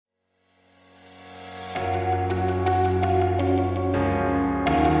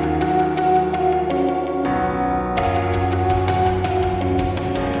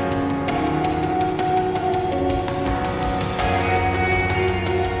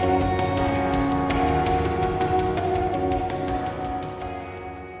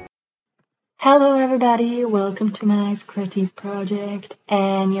Hello, everybody. Welcome to my creative project,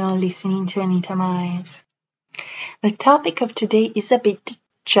 and you're listening to Anita Myers. The topic of today is a bit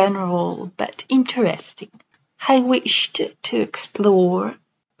general but interesting. I wished to explore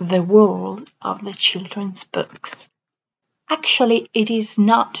the world of the children's books. Actually, it is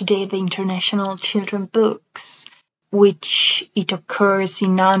not today the International Children's Books, which it occurs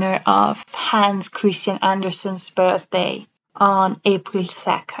in honor of Hans Christian Andersen's birthday on April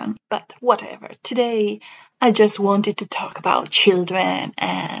 2nd. But whatever. Today, I just wanted to talk about children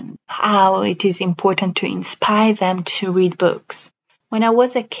and how it is important to inspire them to read books. When I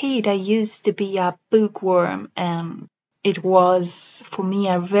was a kid, I used to be a bookworm, and it was for me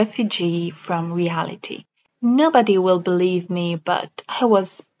a refugee from reality. Nobody will believe me, but I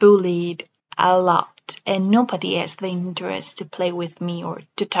was bullied a lot, and nobody has the interest to play with me or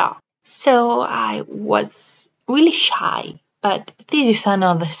to talk. So I was really shy. But this is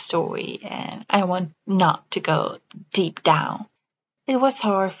another story, and I want not to go deep down. It was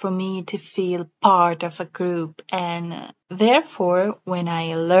hard for me to feel part of a group, and therefore, when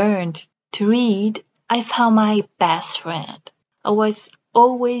I learned to read, I found my best friend. I was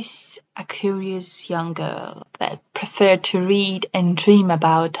always a curious young girl that preferred to read and dream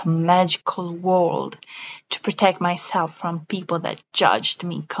about a magical world to protect myself from people that judged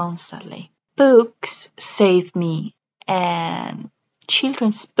me constantly. Books saved me, and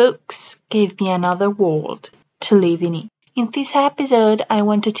children's books gave me another world to live in. In this episode, I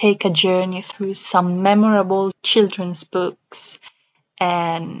want to take a journey through some memorable children's books,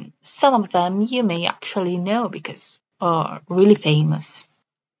 and some of them you may actually know because are really famous.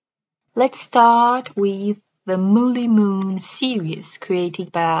 Let's start with the Molly Moon series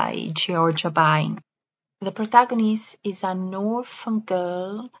created by Georgia Bine. The protagonist is an orphan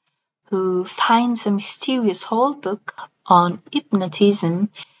girl who finds a mysterious old book on hypnotism.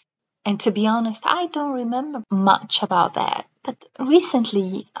 And to be honest, I don't remember much about that. But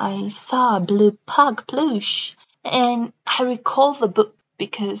recently I saw a blue pug plush, and I recall the book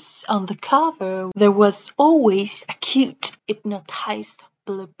because on the cover there was always a cute hypnotized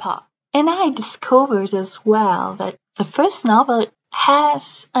blue pug. And I discovered as well that the first novel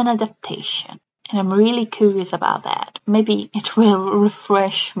has an adaptation. And I'm really curious about that. Maybe it will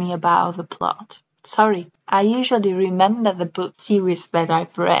refresh me about the plot. Sorry, I usually remember the book series that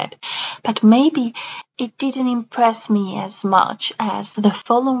I've read, but maybe it didn't impress me as much as the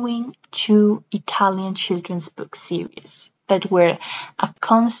following two Italian children's book series that were a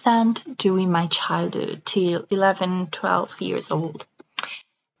constant during my childhood till 11, 12 years old.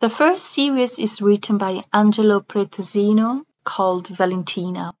 The first series is written by Angelo Pretosino called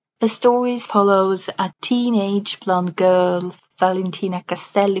Valentina. The story follows a teenage blonde girl, Valentina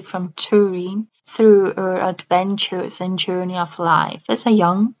Castelli from Turin, through her adventures and journey of life as a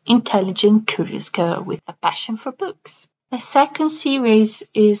young, intelligent, curious girl with a passion for books. The second series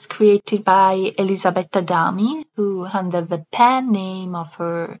is created by Elisabetta Dami, who, under the pen name of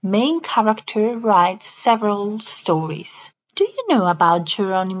her main character, writes several stories. Do you know about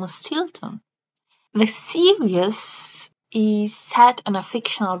Geronimo Stilton? The series is set on a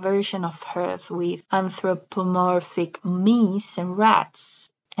fictional version of Earth with anthropomorphic mice and rats,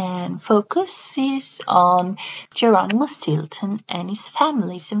 and focuses on Geronimo Stilton and his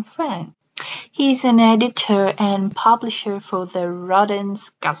families and friends. He is an editor and publisher for the Rodents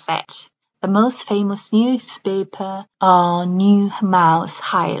Gazette, the most famous newspaper on New Mouse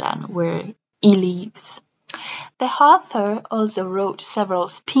Island, where he lives. The author also wrote several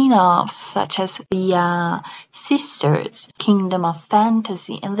spin-offs such as The Sisters, Kingdom of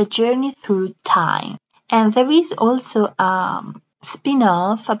Fantasy, and The Journey Through Time. And there is also a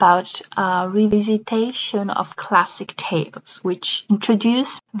spin-off about a revisitation of classic tales, which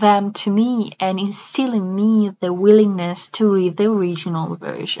introduced them to me and instilled in me the willingness to read the original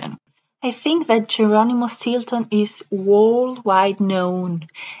version. I think that Geronimo Stilton is worldwide known,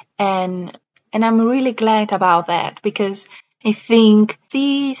 and I'm really glad about that because I think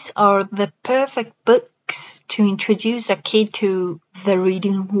these are the perfect books to introduce a kid to the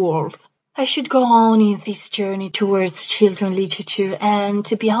reading world. I should go on in this journey towards children's literature, and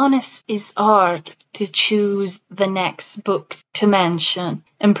to be honest, it's hard to choose the next book to mention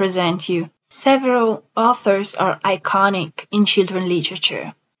and present you. Several authors are iconic in children's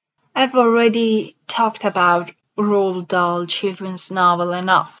literature. I've already talked about Roald Dahl children's novel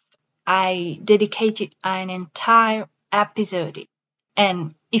enough. I dedicated an entire episode,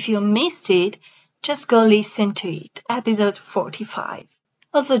 and if you missed it, just go listen to it, episode 45.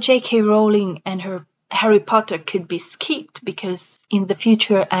 Also, J.K. Rowling and her Harry Potter could be skipped because in the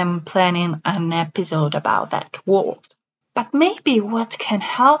future I'm planning an episode about that world. But maybe what can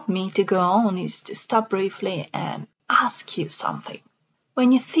help me to go on is to stop briefly and ask you something.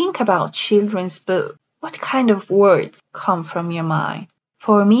 When you think about children's books, what kind of words come from your mind?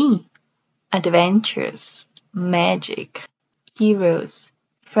 For me, adventures, magic, heroes,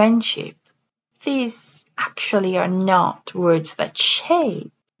 friendship. These actually are not words that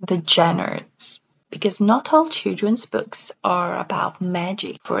shape the genres, because not all children's books are about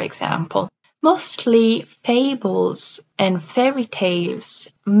magic, for example. Mostly fables and fairy tales,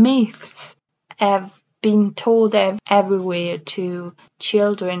 myths have been told everywhere to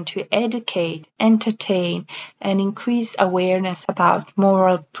children to educate, entertain, and increase awareness about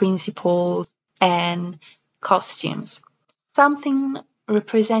moral principles and costumes. Something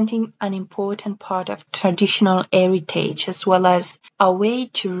representing an important part of traditional heritage as well as a way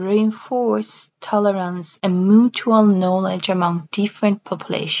to reinforce tolerance and mutual knowledge among different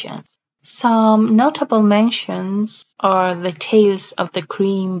populations. Some notable mentions are the tales of the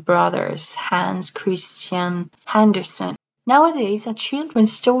Grimm brothers, Hans Christian Andersen. Nowadays, a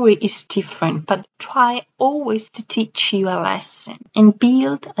children's story is different, but try always to teach you a lesson and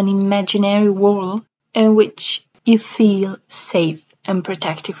build an imaginary world in which you feel safe and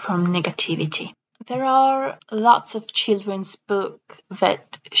protected from negativity. There are lots of children's books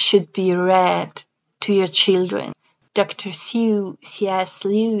that should be read to your children. Dr. Seuss, C.S.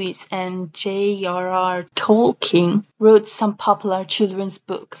 Lewis, and J.R.R. Tolkien wrote some popular children's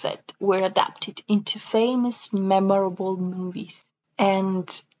books that were adapted into famous, memorable movies. And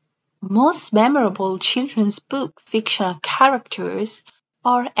most memorable children's book fictional characters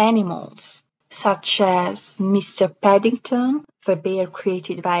are animals, such as Mr. Paddington, the bear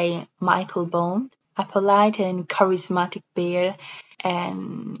created by Michael Bond, a polite and charismatic bear,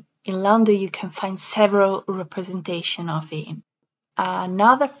 and in London you can find several representations of him.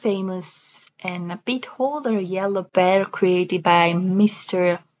 Another famous and a bit older yellow bear created by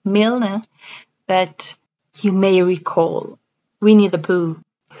Mr. Milner that you may recall, Winnie the Pooh,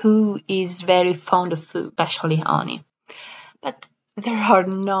 who is very fond of food, especially honey. But there are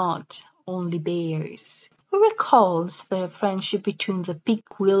not only bears. Who recalls the friendship between the pig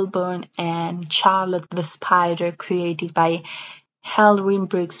Wilburn and Charlotte the spider created by Helwyn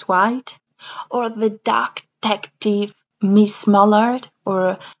Brooks White? Or the duck detective Miss Mullard?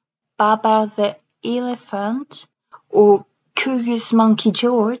 Or Baba the elephant? Or Curious Monkey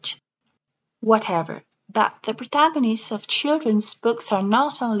George? Whatever. But the protagonists of children's books are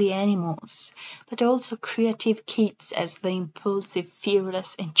not only animals, but also creative kids, as the impulsive,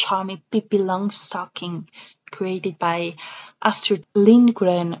 fearless, and charming Pippi Longstocking, created by Astrid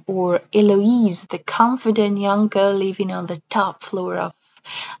Lindgren, or Eloise, the confident young girl living on the top floor of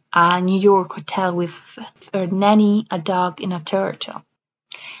a New York hotel with her nanny, a dog, and a turtle.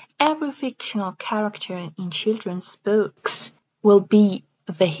 Every fictional character in children's books will be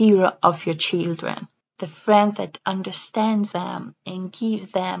the hero of your children, the friend that understands them and gives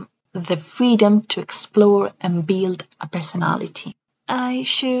them the freedom to explore and build a personality. I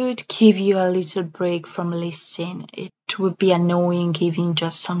should give you a little break from listening. It would be annoying giving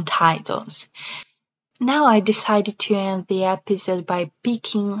just some titles. Now I decided to end the episode by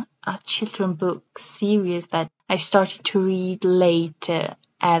picking a children's book series that I started to read late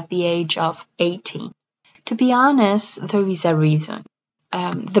at the age of 18. To be honest, there is a reason.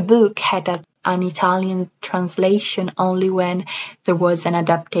 The book had an Italian translation only when there was an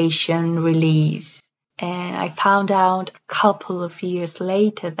adaptation release. And I found out a couple of years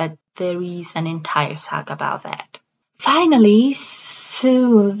later that there is an entire saga about that. Finally,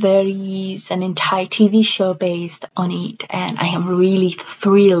 soon there is an entire TV show based on it, and I am really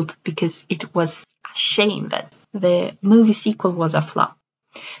thrilled because it was a shame that the movie sequel was a flop.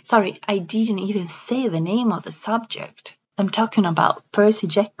 Sorry, I didn't even say the name of the subject. I'm talking about Percy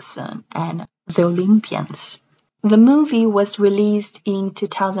Jackson and the Olympians. The movie was released in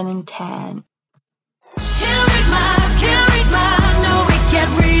 2010.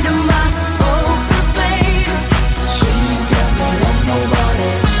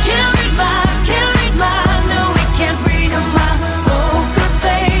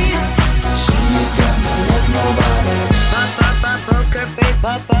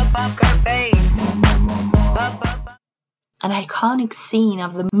 An iconic scene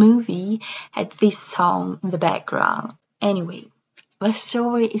of the movie had this song in the background. Anyway, the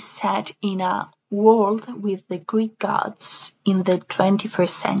story is set in a world with the Greek gods in the 21st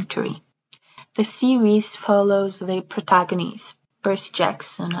century. The series follows the protagonist, Percy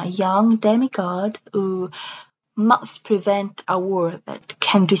Jackson, a young demigod who must prevent a war that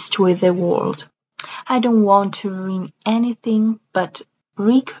can destroy the world. I don't want to ruin anything, but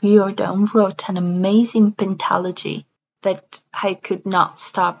Rick Riordan wrote an amazing pentalogy that I could not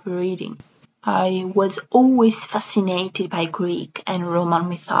stop reading. I was always fascinated by Greek and Roman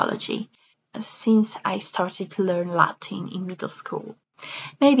mythology since I started to learn Latin in middle school.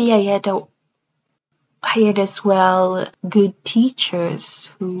 Maybe I had as well good teachers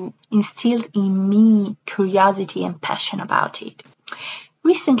who instilled in me curiosity and passion about it.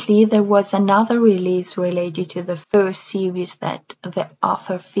 Recently, there was another release related to the first series that the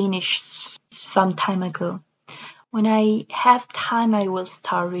author finished some time ago. When I have time, I will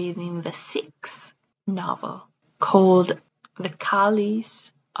start reading the sixth novel called The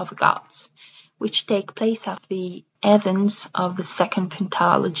Callies of Gods, which take place after the events of the second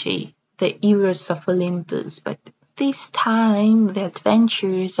pentalogy, the Heroes of Olympus, but this time the adventure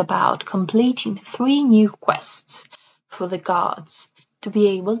is about completing 3 new quests for the gods to be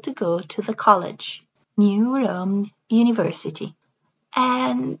able to go to the college, New Rome University.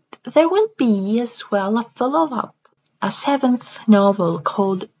 And there will be as well a follow-up, a 7th novel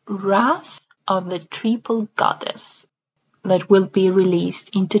called Wrath of the Triple Goddess that will be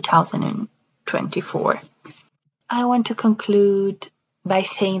released in 2024. I want to conclude by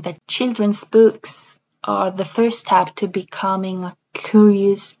saying that children's books are the first step to becoming a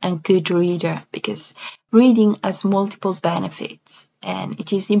curious and good reader, because reading has multiple benefits, and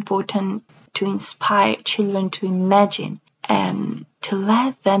it is important to inspire children to imagine and to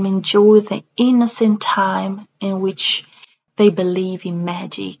let them enjoy the innocent time in which they believe in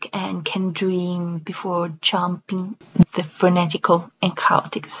magic and can dream before jumping the frenetical and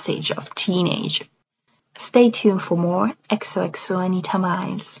chaotic stage of teenage. Stay tuned for more. XOXO Anita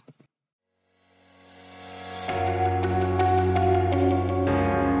Miles.